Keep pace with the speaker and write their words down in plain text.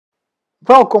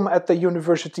Welcome at the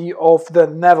University of the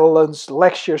Netherlands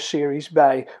lecture series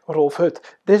by Rolf.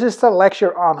 This is the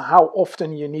lecture on how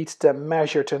often you need to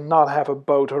measure to not have a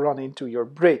boat run into your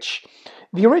bridge.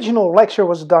 The original lecture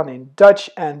was done in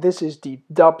Dutch and this is the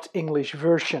dubbed English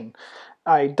version.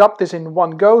 I dubbed this in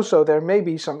one go, so there may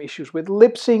be some issues with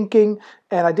lip syncing,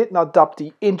 and I did not dub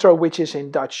the intro, which is in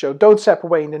Dutch. So don't step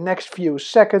away in the next few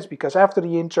seconds, because after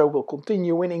the intro we'll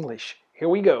continue in English. Here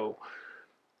we go.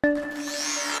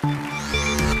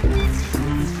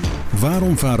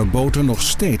 Waarom varen boten nog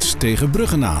steeds tegen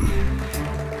bruggen aan?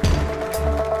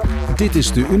 Dit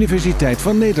is de Universiteit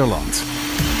van Nederland.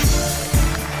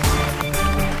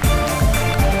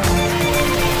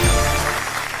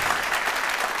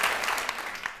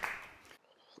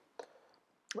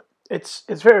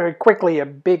 It's very quickly a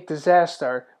big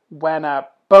disaster when a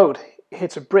boat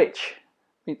hits a bridge.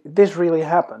 This really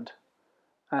happened,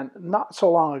 and not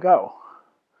so long ago.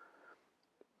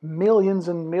 Millions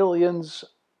and millions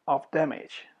of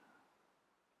damage.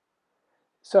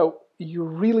 So you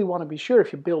really want to be sure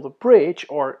if you build a bridge,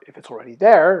 or if it's already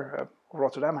there,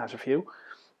 Rotterdam has a few,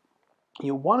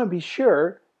 you want to be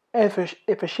sure if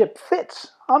a ship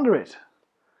fits under it.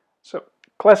 So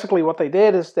classically what they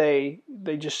did is they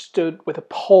just stood with a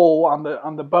pole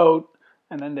on the boat,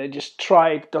 and then they just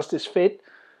tried, does this fit?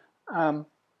 But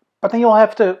then you'll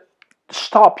have to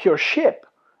stop your ship,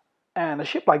 and a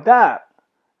ship like that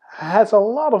has a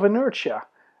lot of inertia.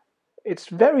 It's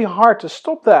very hard to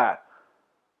stop that.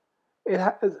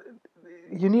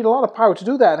 You need a lot of power to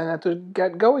do that and then to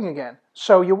get going again.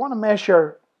 So you want to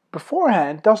measure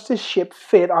beforehand, does this ship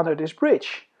fit under this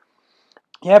bridge?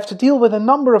 You have to deal with a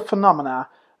number of phenomena.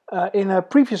 In a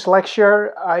previous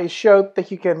lecture I showed that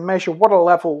you can measure water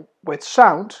level with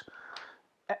sound.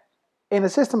 In a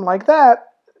system like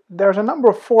that, there's a number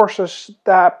of forces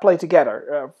that play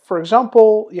together. For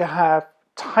example, you have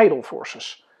tidal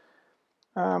forces.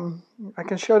 I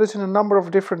can show this in a number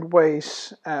of different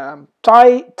ways.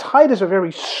 Tide is a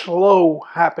very slow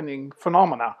happening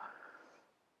phenomena.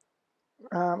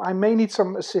 I may need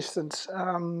some assistance.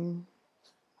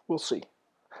 We'll see.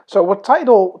 So what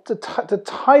the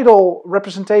tidal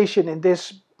representation in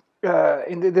this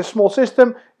small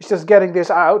system is just getting this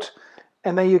out,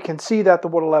 and then you can see that the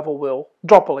water level will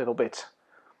drop a little bit.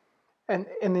 And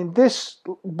in this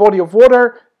body of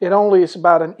water, it only is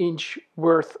about an inch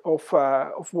worth of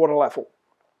water level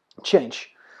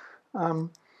change. One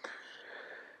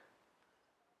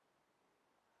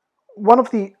of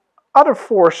the other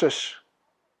forces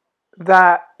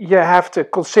that you have to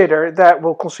consider that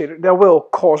will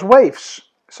cause waves.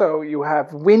 So you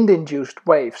have wind-induced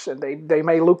waves, and they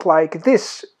may look like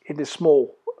this in this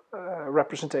small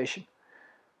representation.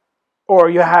 Or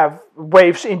you have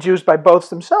waves induced by boats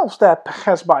themselves that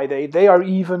pass by. They are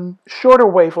even shorter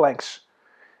wavelengths,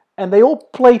 and they all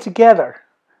play together.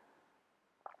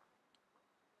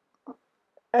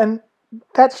 And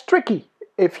that's tricky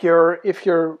if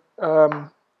you're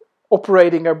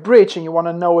operating a bridge and you want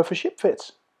to know if a ship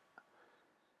fits.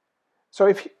 So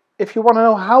if you want to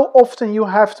know how often you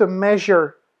have to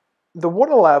measure the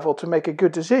water level to make a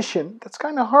good decision, that's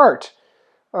kind of hard.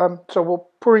 So we'll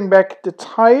bring back the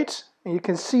tide. And you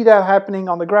can see that happening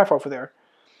on the graph over there.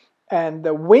 And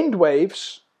the wind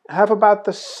waves have about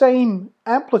the same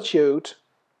amplitude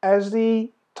as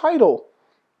the tidal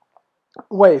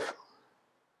wave.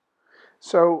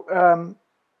 So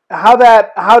how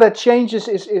that changes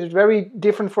is very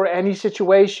different for any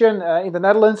situation. In the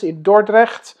Netherlands, in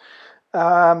Dordrecht,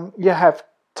 you have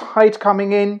tide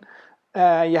coming in,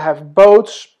 you have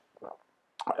boats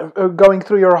going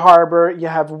through your harbor, you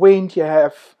have wind, you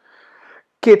have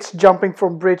kids jumping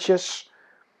from bridges.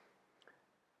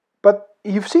 But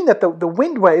you've seen that the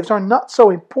wind waves are not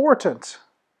so important.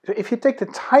 If you take the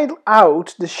tide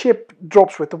out, the ship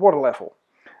drops with the water level.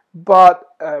 But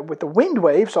with the wind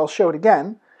waves, I'll show it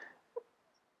again,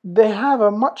 they have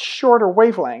a much shorter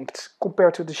wavelength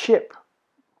compared to the ship.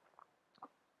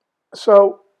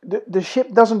 So the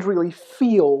ship doesn't really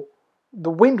feel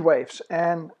the wind waves.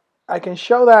 And I can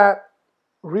show that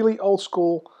really old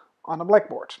school on a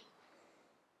blackboard.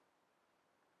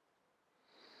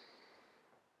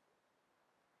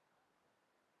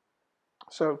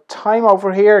 So time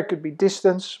over here, it could be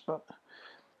distance.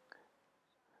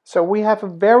 So we have a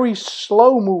very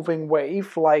slow moving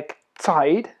wave like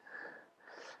tide.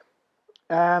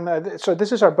 And so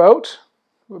this is our boat,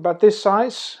 about this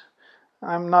size.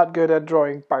 I'm not good at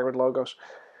drawing pirate logos.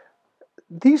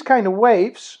 These kind of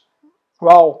waves,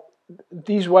 well,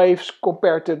 these waves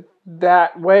compared to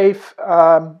that wave,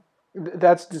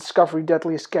 that's Discovery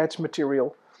Deadliest Catch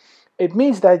material. It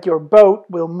means that your boat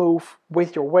will move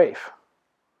with your wave.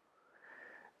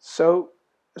 So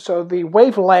the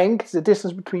wavelength, the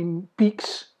distance between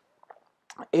peaks,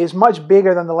 is much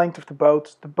bigger than the length of the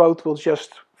boat. The boat will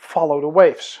just follow the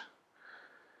waves.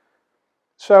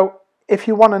 So if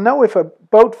you want to know if a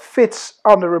boat fits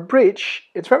under a bridge,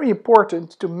 it's very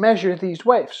important to measure these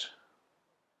waves.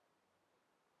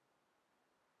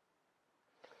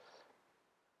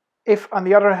 If, on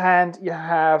the other hand, you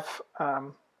have a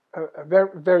very,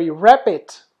 very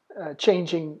rapid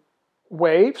changing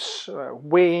waves,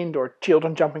 wind or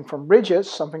children jumping from bridges,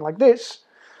 something like this,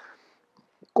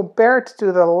 compared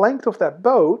to the length of that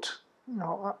boat,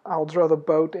 I'll draw the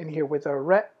boat in here with a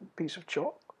red piece of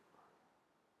chalk.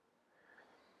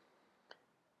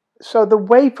 So the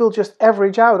wave will just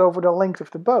average out over the length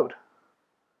of the boat.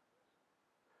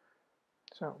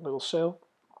 So, little sail.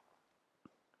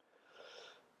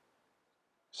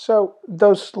 So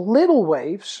those little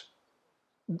waves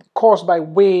caused by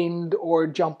wind or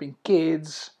jumping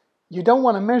kids, you don't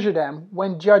want to measure them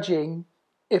when judging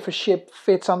if a ship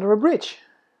fits under a bridge.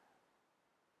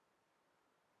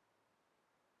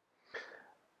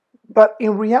 But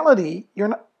in reality, you're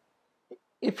not,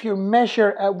 if you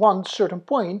measure at one certain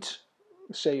point,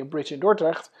 say a bridge in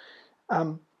Dordrecht,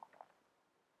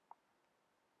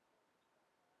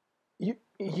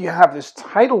 you have this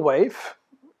tidal wave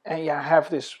and you have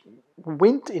this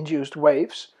wind-induced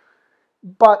waves,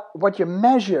 but what you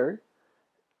measure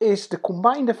is the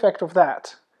combined effect of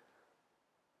that.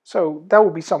 So that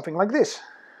would be something like this.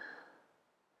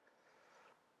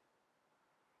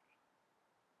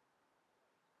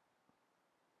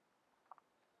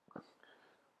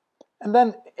 And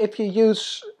then if you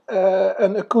use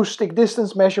an acoustic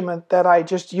distance measurement that I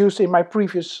just used in my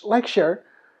previous lecture,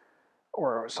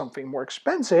 or something more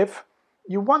expensive,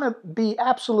 you want to be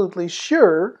absolutely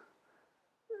sure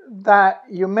that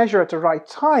you measure at the right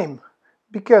time,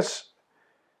 because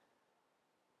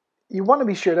you want to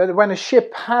be sure that when a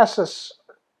ship passes,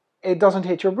 it doesn't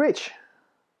hit your bridge.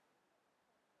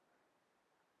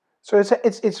 So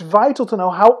it's vital to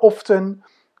know how often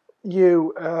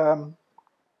you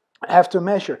have to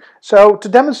measure. So to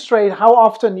demonstrate how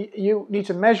often you need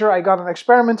to measure, I got an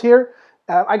experiment here.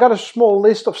 I got a small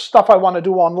list of stuff I want to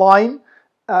do online.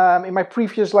 In my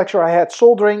previous lecture I had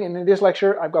soldering, and in this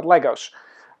lecture I've got Legos.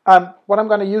 What I'm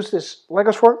going to use this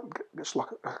Legos for, just like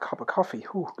a cup of coffee.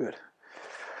 Ooh, good.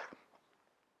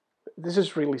 This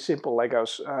is really simple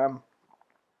Legos.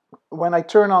 When I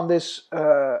turn on this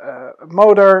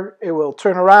motor, it will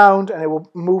turn around and it will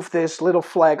move this little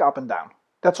flag up and down.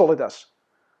 That's all it does.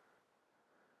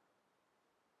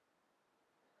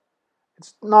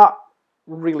 It's not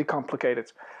really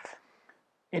complicated.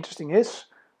 Interesting is,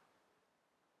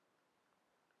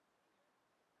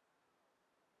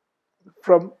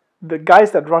 from the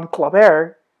guys that run Club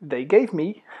Air, they gave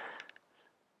me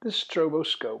the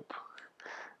stroboscope.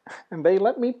 And they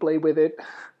let me play with it.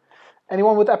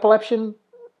 Anyone with epilepsy,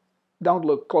 don't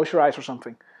look, close your eyes or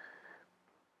something.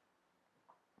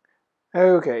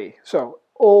 Okay, so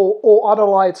all other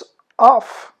lights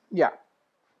off. Yeah.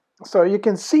 So you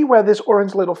can see where this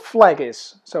orange little flag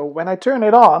is. So when I turn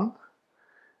it on,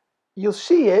 you'll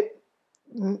see it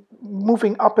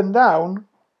moving up and down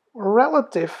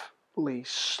relatively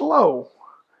slow.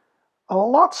 A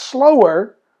lot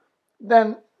slower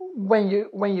than when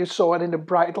you saw it in the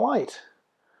bright light.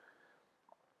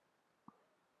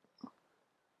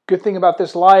 Good thing about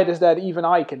this light is that even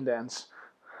I can dance.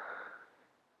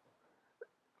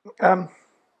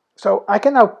 So I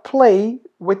can now play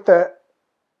with the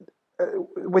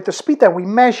speed that we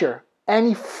measure.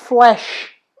 Any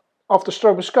flash of the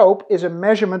stroboscope is a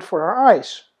measurement for our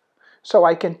eyes. So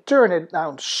I can turn it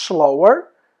down slower,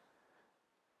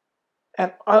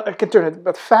 and I can turn it a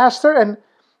bit faster, and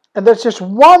there's just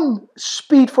one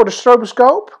speed for the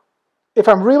stroboscope, if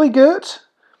I'm really good,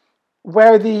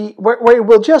 where it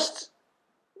will just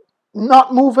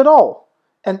not move at all.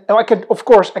 And I can, of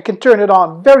course, I can turn it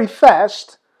on very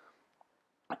fast,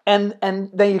 and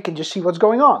then you can just see what's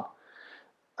going on.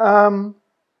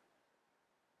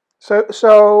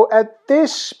 So at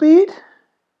this speed,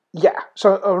 yeah.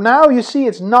 So now you see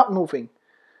it's not moving.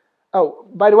 Oh,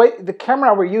 by the way, the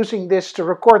camera we're using this to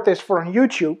record this for on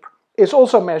YouTube is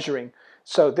also measuring.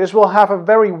 So this will have a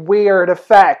very weird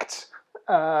effect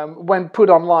when put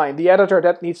online. The editor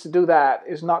that needs to do that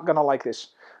is not gonna like this.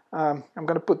 I'm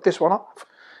gonna put this one off,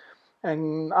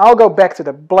 and I'll go back to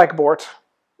the blackboard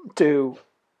to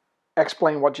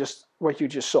explain what you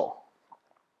just saw.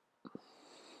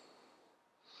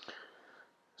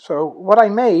 So what I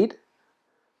made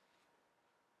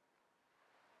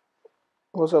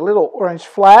was a little orange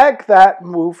flag that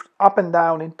moved up and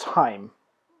down in time.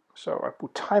 So I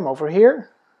put time over here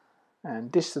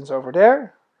and distance over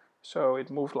there. So it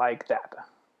moved like that.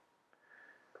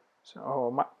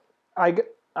 So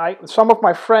some of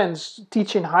my friends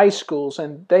teach in high schools,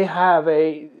 and they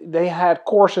had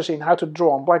courses in how to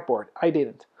draw on blackboard. I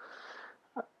didn't.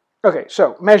 Okay,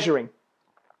 so measuring.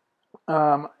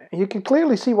 You can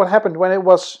clearly see what happened when it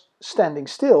was standing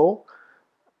still.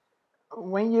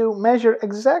 When you measure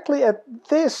exactly at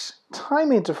this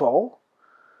time interval,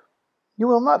 you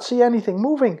will not see anything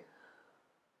moving.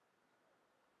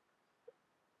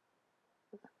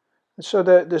 So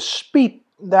the speed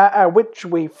at which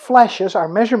we flashes, our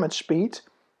measurement speed,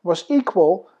 was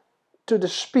equal to the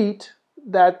speed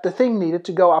that the thing needed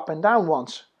to go up and down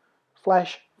once.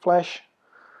 Flash, flash.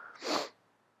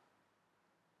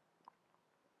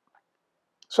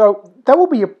 So that will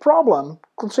be a problem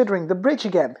considering the bridge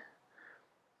again.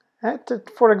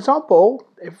 For example,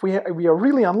 if we are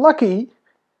really unlucky,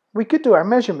 we could do our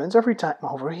measurements every time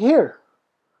over here.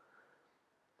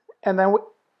 And then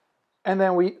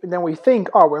we think,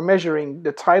 oh, we're measuring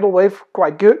the tidal wave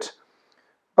quite good,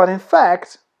 but in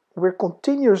fact we're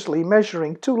continuously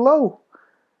measuring too low.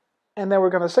 And then we're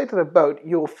going to say to the boat,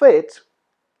 you'll fit,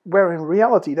 where in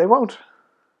reality they won't.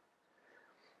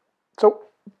 So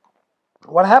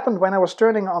what happened when I was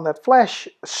turning on that flash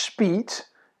speed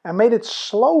and made it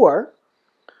slower,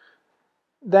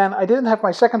 then I didn't have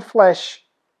my second flash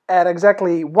at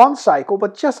exactly 1 cycle,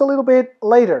 but just a little bit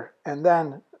later, and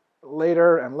then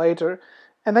later and later.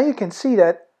 And then you can see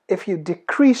that if you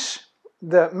decrease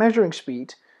the measuring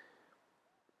speed,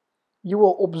 you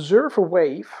will observe a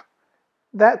wave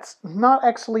that's not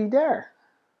actually there.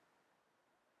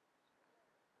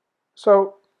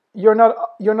 So you're not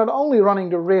only running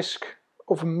the risk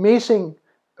of missing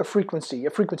a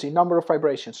frequency number of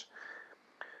vibrations.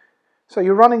 So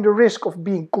you're running the risk of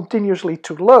being continuously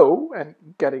too low and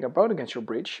getting a boat against your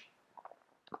bridge.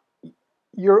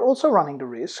 You're also running the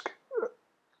risk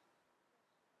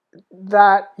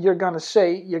that you're going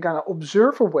to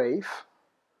observe a wave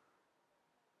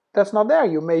that's not there.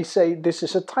 You may say this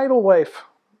is a tidal wave,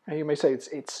 and you may say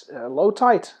it's low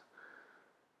tide.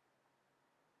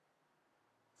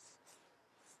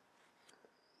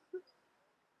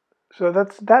 So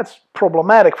that's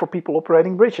problematic for people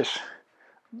operating bridges.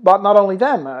 But not only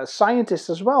them, scientists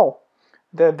as well.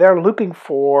 They're looking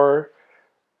for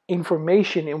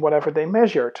information in whatever they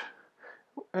measured.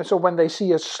 And so when they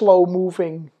see a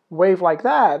slow-moving wave like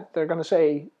that, they're going to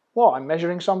say, well, I'm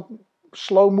measuring some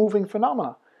slow-moving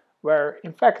phenomena, where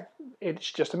in fact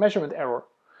it's just a measurement error.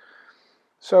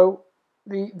 So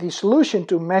the solution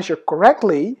to measure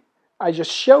correctly, I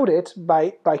just showed it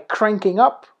by cranking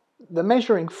up the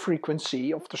measuring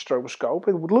frequency of the stroboscope.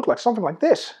 It would look like something like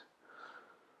this.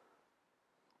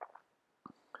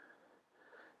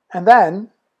 And then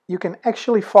you can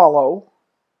actually follow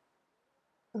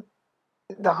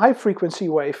the high frequency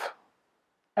wave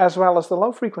as well as the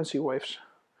low frequency waves.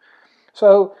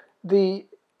 So the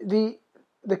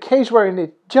case wherein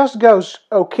it just goes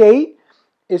okay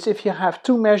is if you have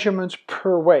 2 measurements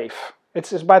per wave.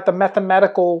 It's about the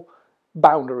mathematical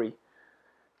boundary.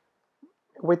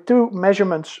 With 2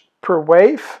 measurements per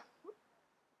wave,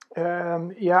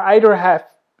 you either have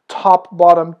top,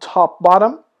 bottom,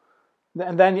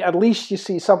 and then at least you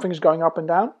see something's going up and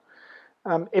down.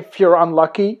 If you're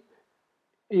unlucky,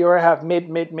 you have mid,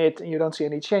 and you don't see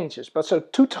any changes. But so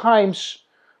 2 times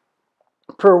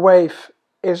per wave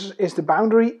is the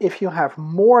boundary. If you have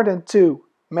more than 2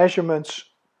 measurements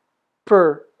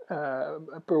per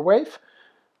wave,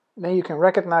 then you can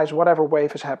recognize whatever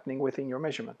wave is happening within your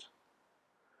measurement.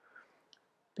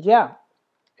 Yeah,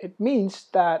 it means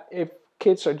that if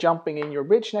kids are jumping in your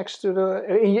bridge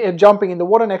jumping in the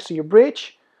water next to your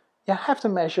bridge, you have to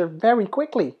measure very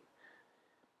quickly.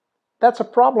 That's a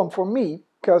problem for me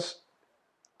because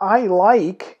I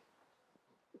like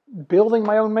building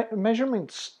my own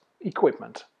measurements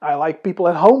equipment. I like people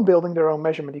at home building their own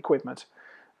measurement equipment.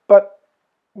 But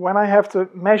when I have to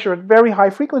measure at very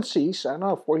high frequencies, I don't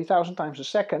know, 40,000 times a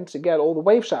second to get all the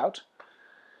waves out,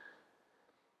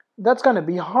 that's going to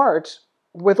be hard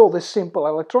with all this simple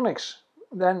electronics.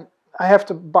 Then I have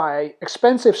to buy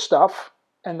expensive stuff,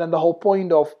 and then the whole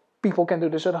point of people can do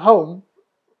this at home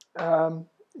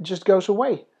just goes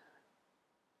away.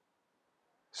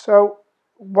 So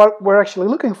what we're actually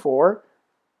looking for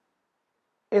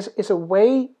is a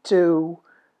way to,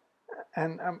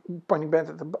 and I'm pointing back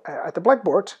at the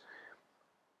blackboard,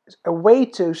 a way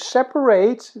to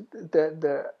separate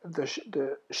the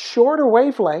shorter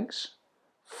wavelengths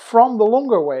from the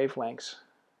longer wavelengths.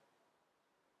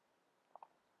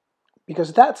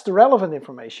 Because that's the relevant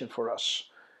information for us.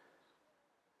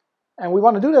 And we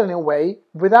want to do that in a way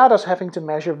without us having to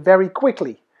measure very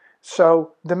quickly.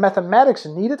 So the mathematics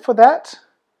needed for that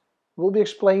will be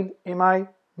explained in my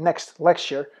next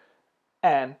lecture,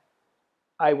 and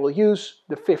I will use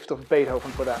the Fifth of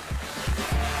Beethoven for that.